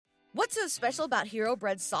What's so special about Hero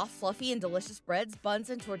Bread's soft, fluffy, and delicious breads, buns,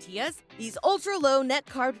 and tortillas? These ultra-low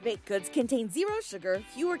net-carb baked goods contain zero sugar,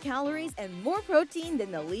 fewer calories, and more protein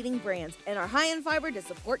than the leading brands, and are high in fiber to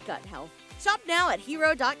support gut health. Shop now at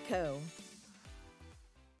hero.co.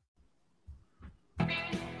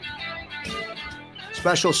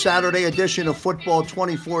 Special Saturday edition of Football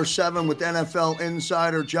 24/7 with NFL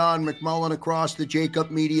insider John McMullen across the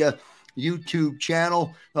Jacob Media YouTube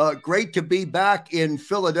channel. Great to be back in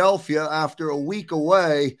Philadelphia after a week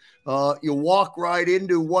away. You walk right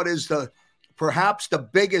into what is perhaps the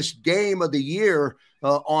biggest game of the year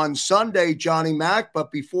on Sunday, Johnny Mac.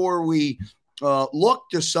 But before we look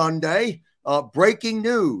to Sunday, breaking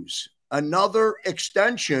news, another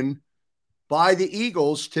extension by the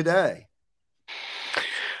Eagles today.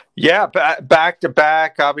 Yeah, back to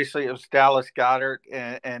back. Obviously, it was Dallas Goedert,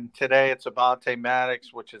 and today it's Avonte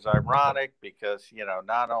Maddox, which is ironic because,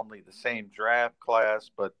 not only the same draft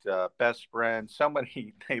class, but best friends. So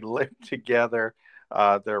many, they live together,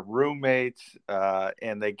 they're roommates,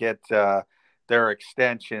 and they get their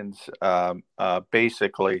extensions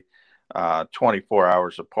basically 24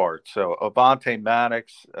 hours apart. So Avonte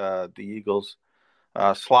Maddox, the Eagles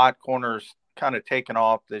slot corners kind of taken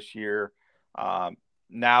off this year.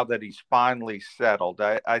 Now that he's finally settled,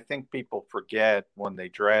 I think people forget when they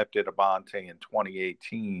drafted Avonte in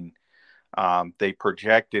 2018, they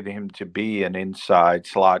projected him to be an inside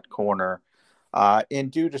slot corner.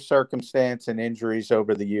 And due to circumstance and injuries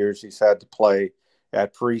over the years, he's had to play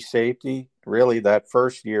at free safety. Really, that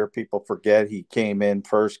first year, people forget he came in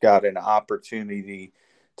first, got an opportunity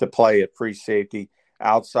to play at free safety,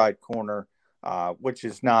 outside corner, which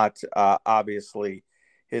is not obviously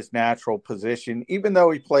his natural position. Even though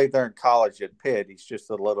he played there in college at Pitt, he's just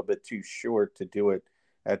a little bit too short to do it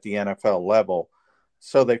at the NFL level.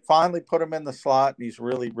 So they finally put him in the slot, and he's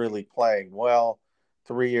really, really playing well.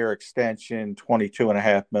 3-year extension,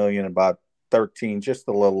 $22.5 million, about 13, just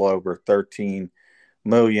a little over 13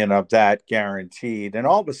 million of that guaranteed. And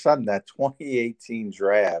all of a sudden, that 2018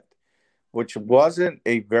 draft, which wasn't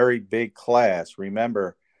a very big class,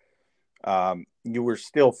 remember, you were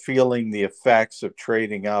still feeling the effects of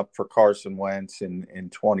trading up for Carson Wentz in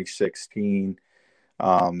 2016.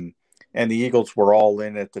 And the Eagles were all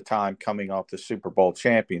in at the time coming off the Super Bowl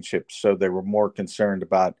championship. So they were more concerned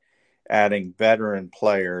about adding veteran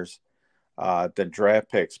players than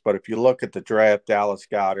draft picks. But if you look at the draft, Dallas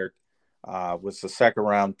Goedert was the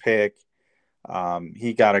second-round pick.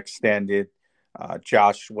 He got extended.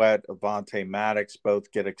 Josh Sweat, Avonte Maddox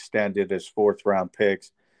both get extended as fourth-round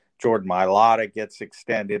picks. Jordan Mailata gets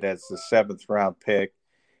extended as the seventh-round pick.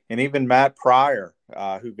 And even Matt Pryor,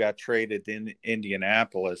 who got traded in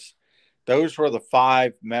Indianapolis. Those were the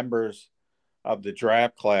 5 members of the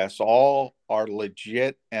draft class. All are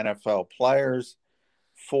legit NFL players.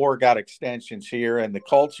 4 got extensions here. And the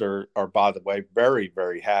Colts are, by the way, very,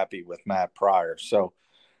 very happy with Matt Pryor. So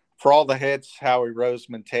for all the hits Howie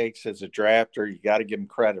Roseman takes as a drafter, you got to give him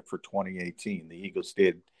credit for 2018. The Eagles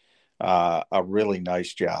did a really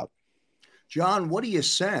nice job. John, what do you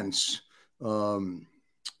sense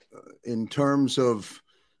in terms of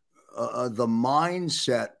the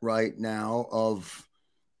mindset right now of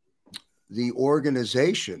the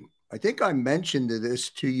organization? I think I mentioned this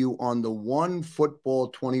to you on the One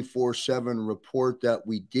Football 24/7 report that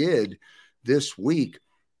we did this week.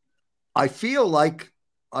 I feel like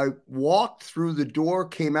I walked through the door,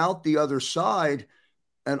 came out the other side,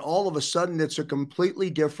 and all of a sudden it's a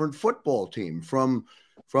completely different football team from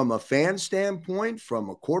a fan standpoint,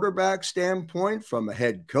 from a quarterback standpoint, from a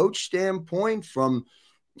head coach standpoint, from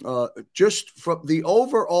just from the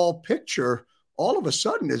overall picture. All of a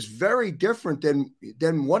sudden is very different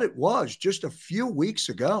than what it was just a few weeks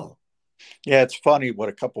ago. Yeah, it's funny what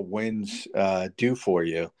a couple wins do for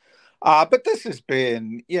you. But this has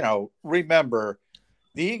been, remember,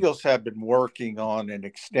 the Eagles have been working on an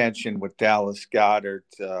extension with Dallas Goedert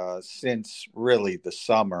since really the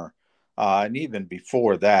summer. And even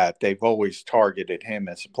before that, they've always targeted him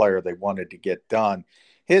as a player they wanted to get done.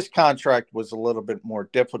 His contract was a little bit more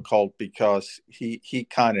difficult because he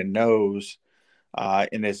kind of knows,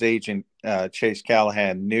 and his agent, Chase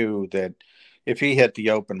Callahan, knew that if he hit the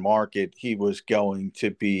open market, he was going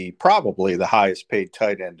to be probably the highest paid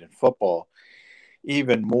tight end in football,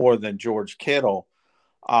 even more than George Kittle.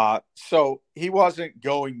 So he wasn't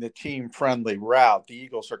going the team-friendly route. The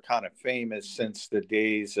Eagles are kind of famous since the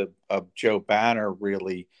days of Joe Banner,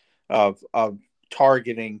 really, of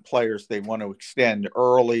targeting players they want to extend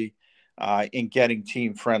early in getting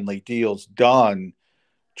team-friendly deals done.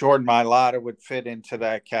 Jordan Mailata would fit into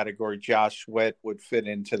that category. Josh Sweat would fit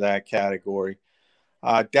into that category.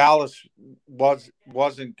 Dallas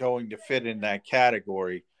wasn't going to fit in that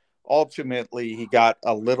category. Ultimately, he got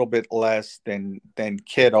a little bit less than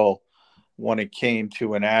Kittle when it came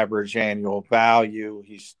to an average annual value.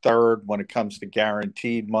 He's third when it comes to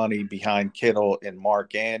guaranteed money behind Kittle and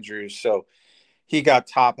Mark Andrews. So he got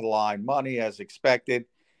top of the line money as expected.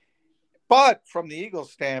 But from the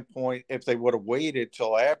Eagles' standpoint, if they would have waited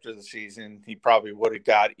till after the season, he probably would have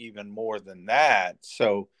got even more than that.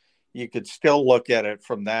 So you could still look at it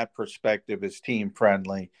from that perspective as team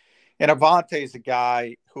friendly. And Avonte is a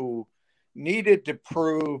guy who needed to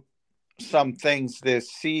prove some things this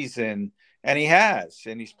season, and he has,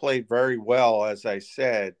 and he's played very well, as I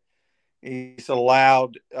said. He's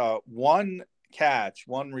allowed one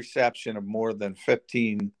reception of more than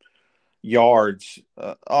 15 yards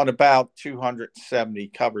on about 270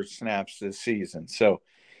 covered snaps this season. So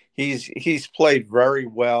he's played very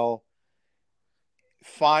well,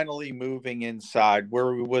 finally moving inside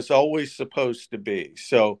where he was always supposed to be.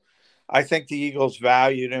 So I think the Eagles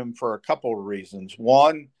valued him for a couple of reasons.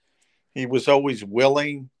 One, he was always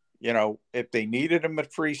willing. If they needed him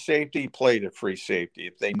at free safety, he played at free safety.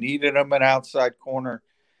 If they needed him at outside corner,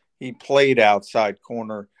 he played outside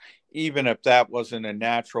corner, even if that wasn't a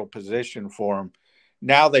natural position for him.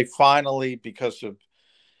 Now they finally, because of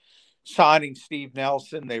signing Steve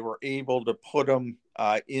Nelson, they were able to put him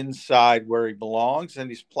inside where he belongs, and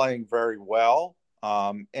he's playing very well.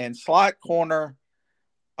 And slot corner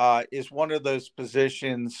is one of those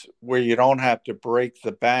positions where you don't have to break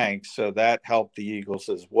the bank, so that helped the Eagles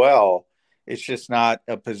as well. It's just not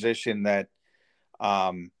a position that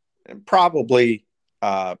probably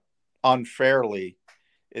unfairly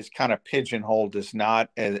is kind of pigeonholed as not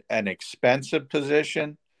an expensive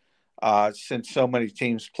position, since so many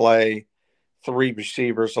teams play 3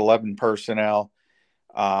 receivers, 11 personnel.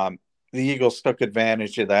 The Eagles took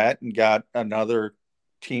advantage of that and got another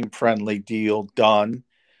team-friendly deal done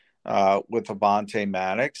with Avonte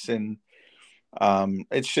Maddox, and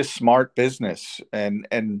it's just smart business. And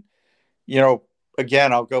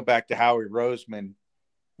again, I'll go back to Howie Roseman.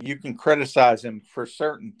 You can criticize him for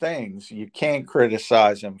certain things. You can't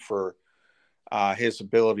criticize him for his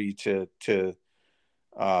ability to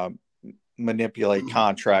manipulate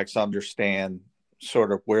contracts, understand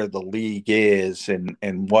sort of where the league is and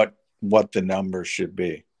what the numbers should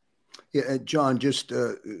be. Yeah, John, just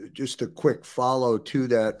a quick follow to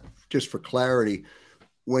that, just for clarity.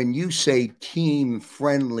 When you say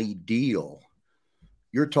team-friendly deal,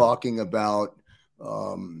 you're talking about,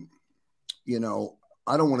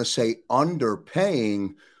 I don't want to say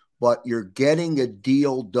underpaying, but you're getting a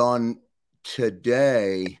deal done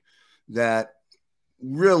today that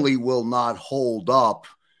really will not hold up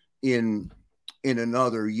in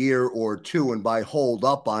another year or two. And by hold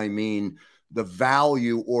up, I mean the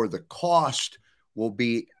value or the cost will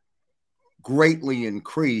be greatly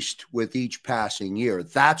increased with each passing year.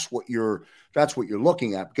 That's what you're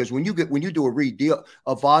looking at, because when you do a redeal,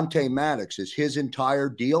 Avonte Maddox, is his entire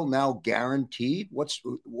deal now guaranteed? What's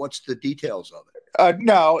the details of it?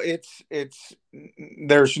 No,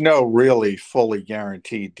 there's no really fully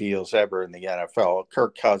guaranteed deals ever in the NFL.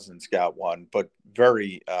 Kirk Cousins got one, but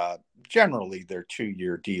very generally they're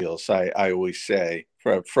 2-year deals. I always say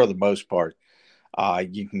for the most part.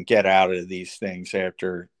 You can get out of these things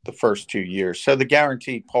after the first 2 years. So the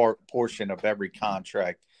guaranteed portion of every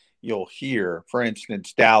contract you'll hear, for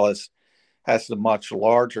instance, Dallas has the much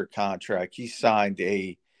larger contract. He signed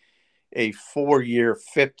a 4-year,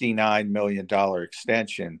 $59 million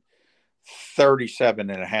extension.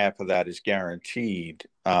 37.5 of that is guaranteed.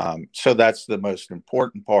 So that's the most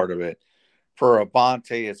important part of it. For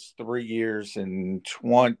Avonte, it's 3 years and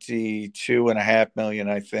 $22.5 million,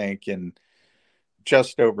 I think, and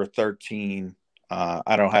just over 13.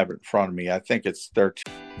 I don't have it in front of me. I think it's 13.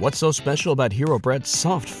 What's so special about Hero Bread's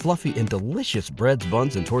soft, fluffy, and delicious breads,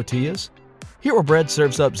 buns, and tortillas? Hero Bread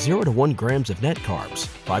serves up 0 to 1 grams of net carbs,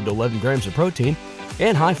 5 to 11 grams of protein,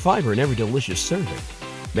 and high fiber in every delicious serving.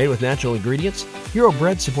 Made with natural ingredients, Hero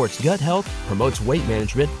Bread supports gut health, promotes weight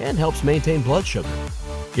management, and helps maintain blood sugar.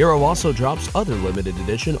 Hero also drops other limited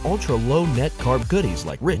edition ultra-low net carb goodies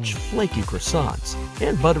like rich, flaky croissants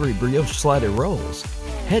and buttery brioche slider rolls.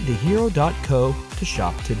 Head to hero.co to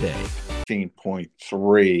shop today.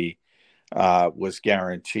 15.3 was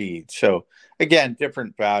guaranteed. So again,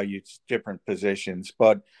 different values, different positions.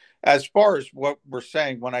 But as far as what we're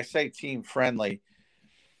saying, when I say team friendly,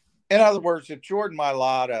 in other words, if Jordan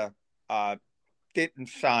Mailata didn't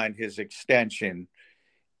sign his extension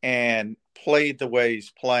and played the way he's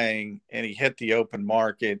playing and he hit the open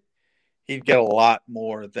market, he'd get a lot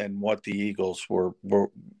more than what the Eagles were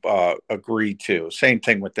agreed to. Same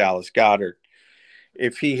thing with Dallas Goedert.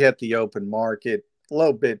 if he hit the open market a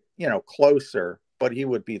little bit, closer, but he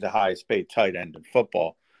would be the highest paid tight end in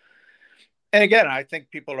football. And again, I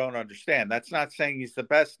think people don't understand. That's not saying he's the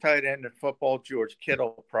best tight end in football. George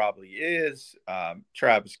Kittle probably is.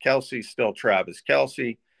 Travis Kelce, still Travis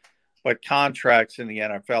Kelce. But contracts in the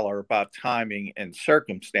NFL are about timing and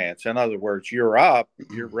circumstance. In other words, you're up,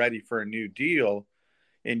 you're ready for a new deal,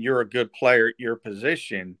 and you're a good player at your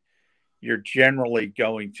position. You're generally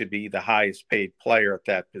going to be the highest paid player at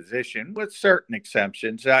that position, with certain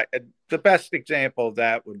exceptions. The best example of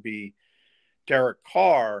that would be Derek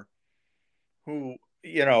Carr, who,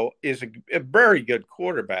 is a very good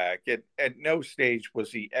quarterback. At no stage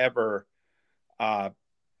was he ever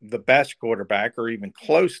the best quarterback or even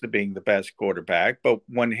close to being the best quarterback. But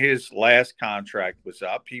when his last contract was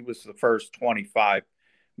up, he was the first $25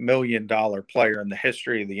 million player in the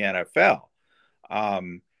history of the NFL.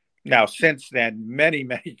 Now, since then, many,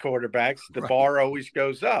 many quarterbacks, the bar always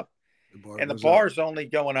goes up. The bar's only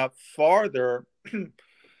going up farther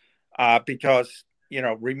because,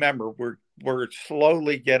 remember, we're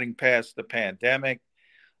slowly getting past the pandemic.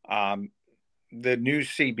 The new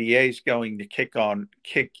CBA is going to kick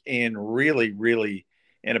in really, really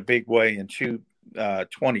in a big way in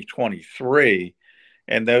 2023.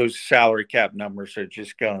 And those salary cap numbers are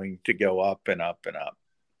just going to go up and up and up.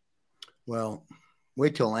 Well,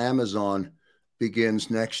 wait till Amazon begins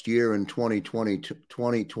next year in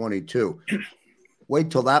 2022. Wait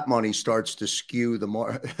till that money starts to skew the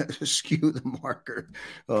market.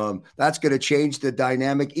 That's going to change the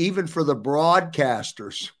dynamic, even for the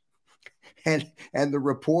broadcasters and the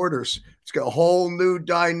reporters. It's got a whole new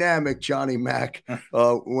dynamic, Johnny Mac,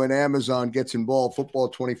 when Amazon gets involved. Football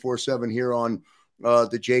 24/7 here on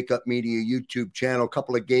the Jacob Media YouTube channel. A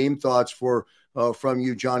couple of game thoughts from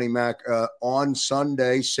you, Johnny Mac. On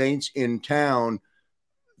Sunday, Saints in town,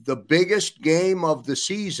 the biggest game of the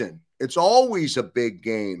season. It's always a big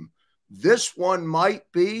game. This one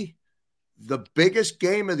might be the biggest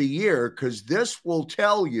game of the year, because this will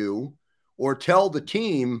tell you, or tell the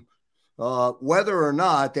team, whether or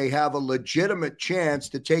not they have a legitimate chance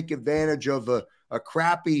to take advantage of a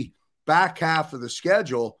crappy back half of the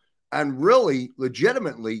schedule and really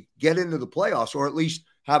legitimately get into the playoffs, or at least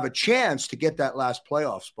have a chance to get that last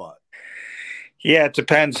playoff spot. Yeah, it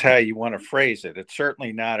depends how you want to phrase it. It's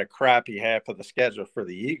certainly not a crappy half of the schedule for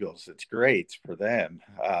the Eagles. It's great for them.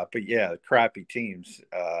 But yeah, crappy teams.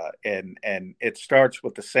 And it starts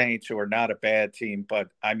with the Saints, who are not a bad team, but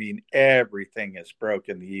I mean, everything is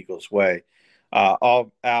broken the Eagles' way.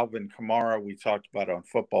 Alvin Kamara, we talked about on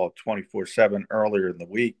Football 24/7 earlier in the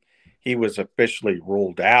week. He was officially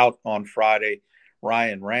ruled out on Friday.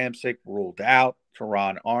 Ryan Ramczyk ruled out.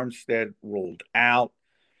 Teron Armstead ruled out.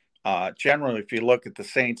 Generally, if you look at the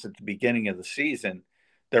Saints at the beginning of the season,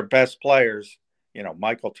 their best players,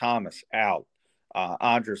 Michael Thomas out.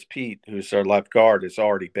 Andres Pete, who's their left guard, has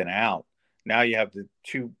already been out. Now you have the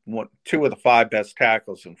two of the five best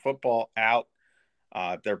tackles in football out.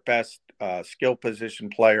 Their best skill position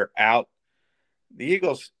player out. The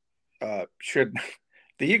Eagles should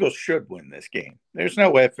win this game. There's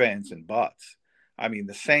no ifs, ands, and buts. I mean,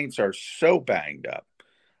 the Saints are so banged up.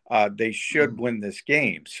 They should win this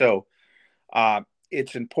game. So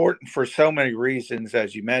it's important for so many reasons,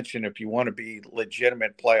 as you mentioned. If you want to be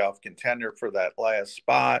legitimate playoff contender for that last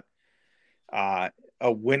spot,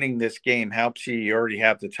 winning this game helps you. You already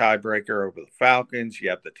have the tiebreaker over the Falcons.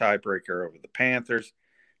 You have the tiebreaker over the Panthers.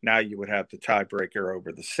 Now you would have the tiebreaker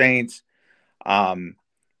over the Saints.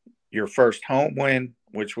 Your first home win,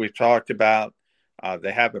 which we've talked about.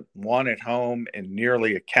 They haven't won at home in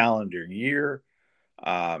nearly a calendar year.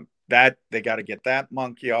 That they got to get that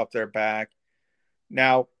monkey off their back.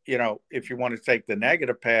 Now, if you want to take the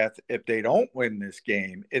negative path, if they don't win this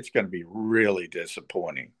game, it's going to be really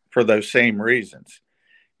disappointing for those same reasons.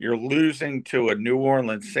 You're losing to a New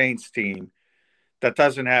Orleans Saints team that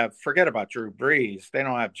doesn't have, forget about Drew Brees. They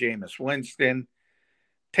don't have Jameis Winston.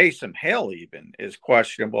 Taysom Hill even is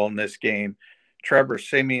questionable in this game. Trevor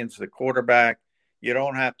Siemian's the quarterback. You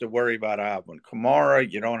don't have to worry about Alvin Kamara.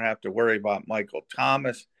 You don't have to worry about Michael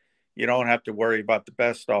Thomas. You don't have to worry about the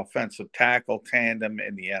best offensive tackle tandem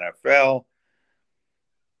in the NFL.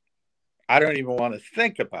 I don't even want to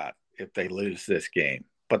think about if they lose this game,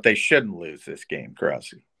 but they shouldn't lose this game,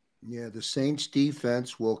 Krause. Yeah, the Saints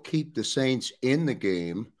defense will keep the Saints in the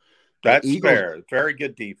game. That's fair. Very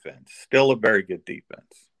good defense. Still a very good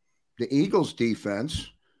defense. The Eagles defense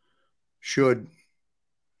should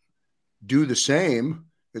do the same.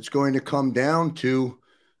 It's going to come down to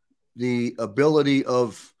the ability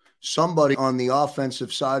of somebody on the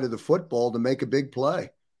offensive side of the football to make a big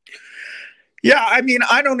play. Yeah, I mean,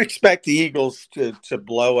 I don't expect the Eagles to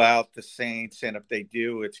blow out the Saints, and if they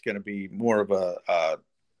do, it's going to be more of a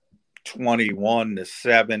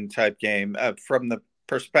 21-7 type game. From the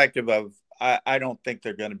perspective of, I don't think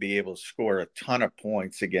they're going to be able to score a ton of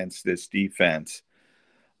points against this defense.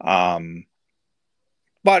 But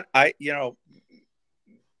the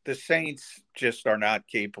Saints just are not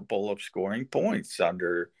capable of scoring points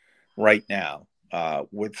right now,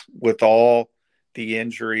 with all the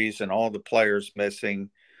injuries and all the players missing.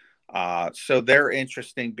 So they're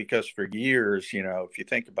interesting because for years, if you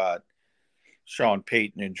think about Sean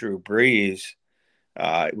Payton and Drew Brees,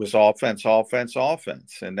 it was offense.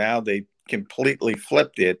 And now they completely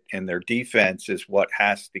flipped it, and their defense is what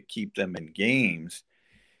has to keep them in games.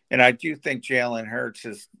 And I do think Jalen Hurts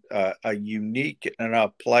is a unique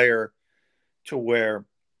enough player to where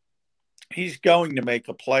he's going to make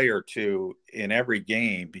a play or two in every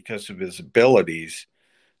game because of his abilities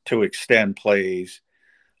to extend plays.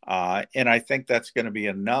 And I think that's going to be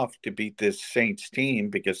enough to beat this Saints team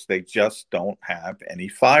because they just don't have any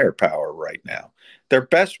firepower right now. Their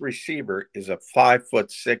best receiver is a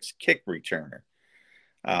 5'6" kick returner.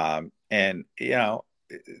 And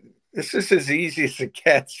this is as easy as it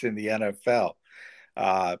gets in the NFL.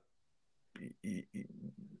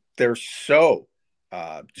 They're so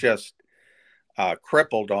just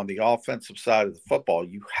crippled on the offensive side of the football.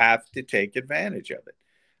 You have to take advantage of it.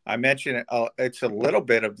 I mentioned it's a little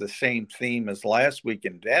bit of the same theme as last week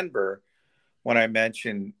in Denver when I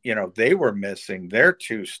mentioned, they were missing their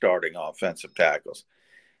 2 starting offensive tackles.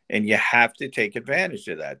 And you have to take advantage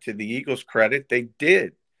of that. To the Eagles' credit, they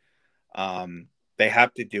did. They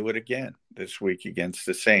have to do it again this week against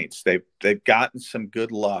the Saints. They've gotten some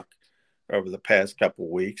good luck over the past couple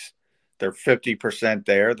of weeks. They're 50%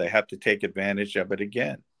 there. They have to take advantage of it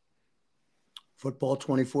again. Football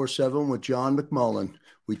 24/7 with John McMullen.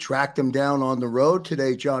 We tracked him down on the road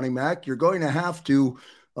today, Johnny Mac. You're going to have to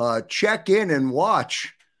check in and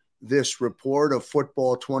watch this report of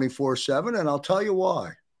Football 24/7, and I'll tell you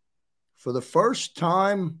why. For the first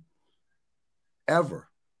time ever,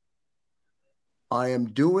 I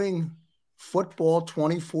am doing Football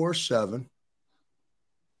 24/7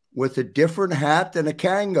 with a different hat than a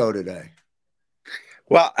Kango today.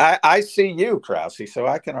 Well, I see you, Krause, so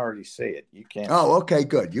I can already see it. You can't. Oh, okay,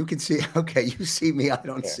 good. You can see. Okay, you see me. I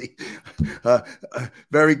don't see.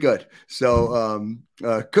 Very good. So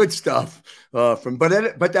good stuff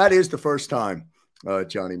but that is the first time,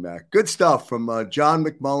 Johnny Mac. Good stuff from John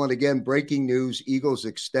McMullen. Again, breaking news: Eagles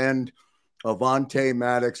extend Avonte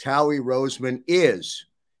Maddox. Howie Roseman is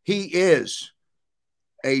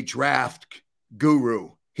a draft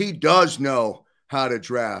guru. He does know how to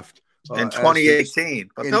draft. In 2018,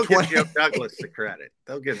 but they'll give Joe Douglas the credit.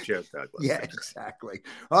 They'll give Joe Douglas. Yeah, exactly.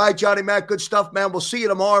 All right, Johnny Mac, good stuff, man. We'll see you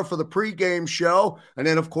tomorrow for the pregame show. And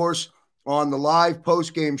then, of course, on the live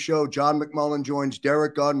postgame show, John McMullen joins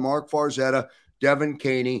Derek Gunn, Mark Farzetta, Devin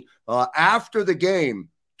Caney after the game,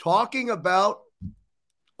 talking about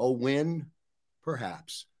a win,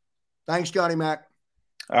 perhaps. Thanks, Johnny Mac.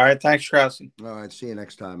 All right, thanks, Krause. All right, see you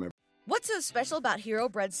next time, everybody. What's so special about Hero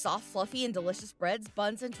Bread's soft, fluffy, and delicious breads,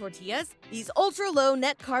 buns, and tortillas? These ultra-low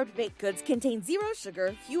net-carb baked goods contain 0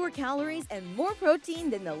 sugar, fewer calories, and more protein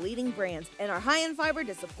than the leading brands, and are high in fiber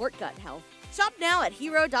to support gut health. Shop now at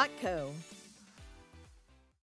Hero.co.